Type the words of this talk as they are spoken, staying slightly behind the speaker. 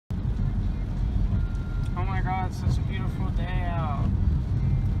my God, such a beautiful day out.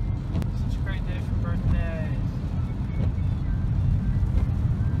 Such a great day for birthdays.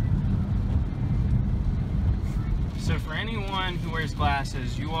 So for anyone who wears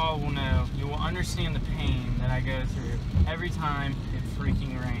glasses, you all will know, you will understand the pain that I go through every time it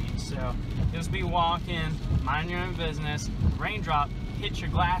freaking rains. So you'll just be walking, mind your own business, raindrop hits your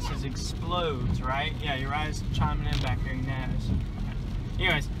glasses, explodes, right? Yeah, your eyes chiming in back there, your nose.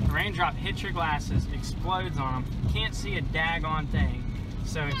 Anyways, the raindrop hits your glasses, explodes on them, can't see a daggone thing.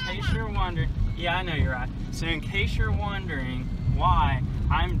 So in case you're wondering, yeah, I know you're right. So in case you're wondering why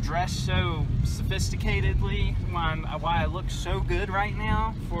I'm dressed so sophisticatedly, why I look so good right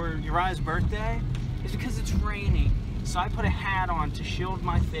now for Uriah's birthday, is because it's raining. So I put a hat on to shield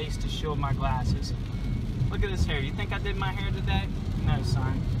my face, to shield my glasses. Look at this hair. You think I did my hair today? No,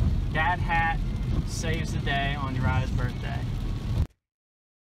 son. Dad hat saves the day on Uriah's birthday.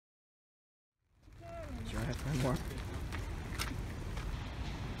 Uriah, one more.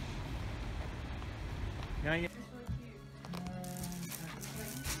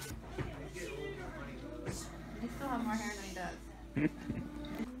 You still have more hair than he does.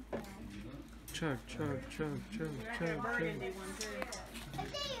 Chug, chug, chug, chug, chug, chug.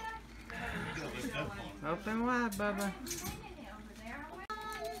 Open wide, Bubba.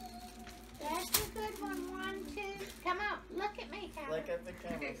 That's a good one. 1, 2. Come on, look at me, Cal. Look at the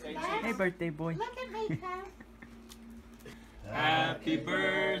camera. Say Hey, birthday boy. Look at me, Cal. Happy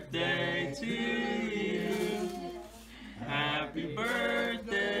birthday to you. Happy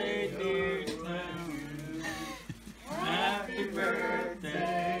birthday, dear Chloe. Happy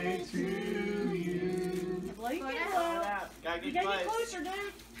birthday to you. Blake, Gotta you get gotta get close. closer,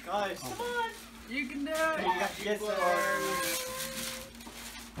 dude. Guys. Come on. You can do it. You got to get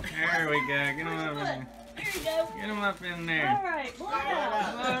There we go. Get him over there. There you go. Get him up in there. All right, blow it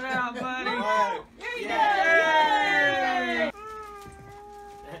out. Blow it out, buddy. There you Yay! go.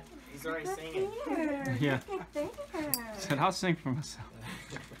 He's already singing. Yeah. Said I'll sing for myself.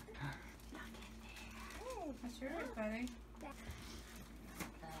 That's yours, buddy.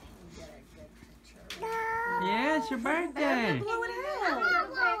 Yeah, it's your birthday. Blow it out.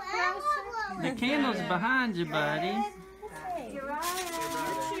 The candle's behind you, buddy.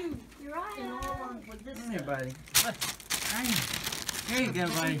 Come here, buddy. Look. There you go,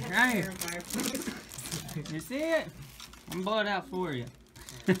 buddy. Right here. You see it? I'm gonna blow it out for you.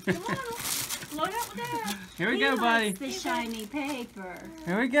 Come on. Blow it out with that. Here we go, buddy. The shiny paper.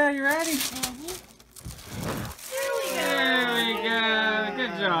 Here we go. You ready? There There we go.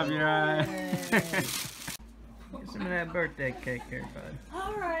 Good job, Uriah. Get some of that birthday cake here, bud.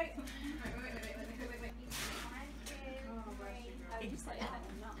 All right.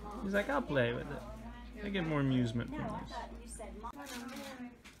 He's like, I'll play with it. I get more amusement from this.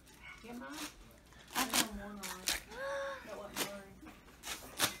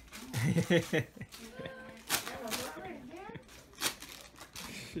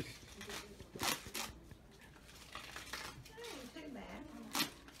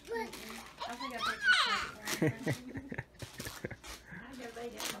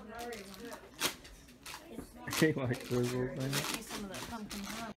 He likes those little things.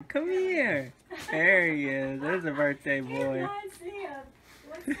 Come here. There he is. There's a birthday boy.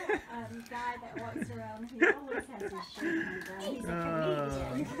 What's that guy that walks around? He always has his shirt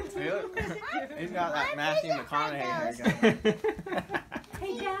undone. He's a comedian. He's got that Matthew McConaughey hair going.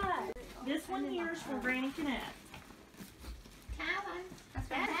 Hey, Dad. This one here is from Granny Canette. Callan,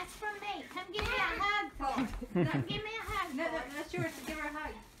 that's from me. Come give me a hug for her. Give me a hug. No, that's yours. Give her a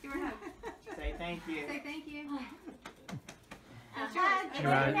hug. Give her a hug. Say thank you. Say thank you. A hug.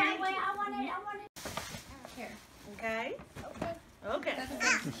 Right. That way, I want it. Here. Okay. Okay.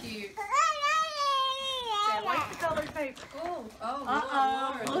 That's cute. I like the colored paper. Oh,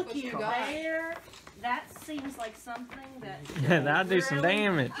 Uh-oh. Lord, Look what you you got. there. That seems like something that Yeah, that'll do some really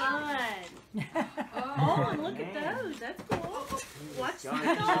damage. fun. Oh, and look at those. That's cool. What's the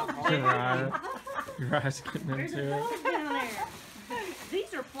dog doing? Uriah's getting There's a into it. dog down there.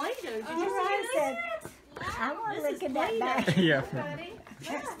 These are Play-Doh. Did you Uriah see said, this? I want to This look is at that back. Yeah. Buddy.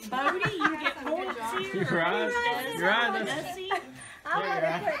 Bodhi, you get points here. Uriah, Uriah, Messy I want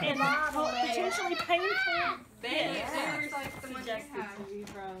to put the and bottle in. potentially painful. Baby, Yes. there's like the one you Suggested have. to you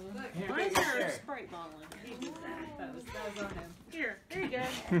from. Look, Mine's are spray balling. That was on him. Here, there you go.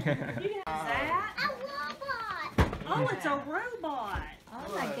 You can have that. A robot. Oh, it's a robot. Oh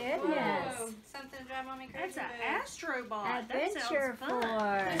my goodness. Whoa, something to drive mommy crazy. That's an with. astrobot. That Adventure sounds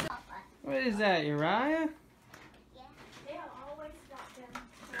fun. for. What is that, Uriah? They'll always stop them.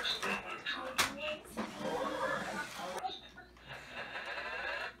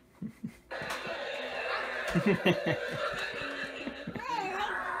 Oh,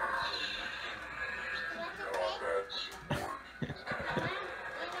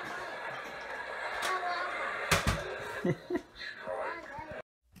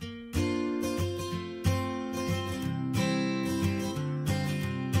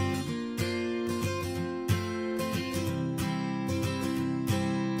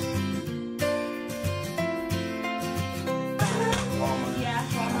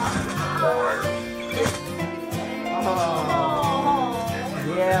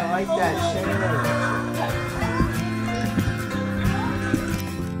 yeah, I like that shade.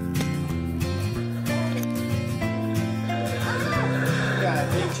 Got a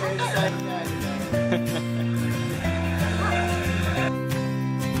big chair just like that.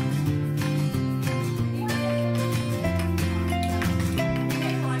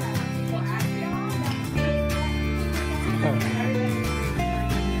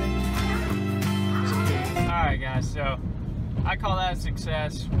 Alright guys, so I call that a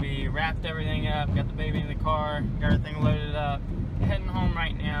success. We wrapped everything up, got the baby in the car, got everything loaded up, heading home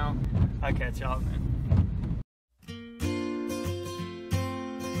right now. I'll catch y'all then.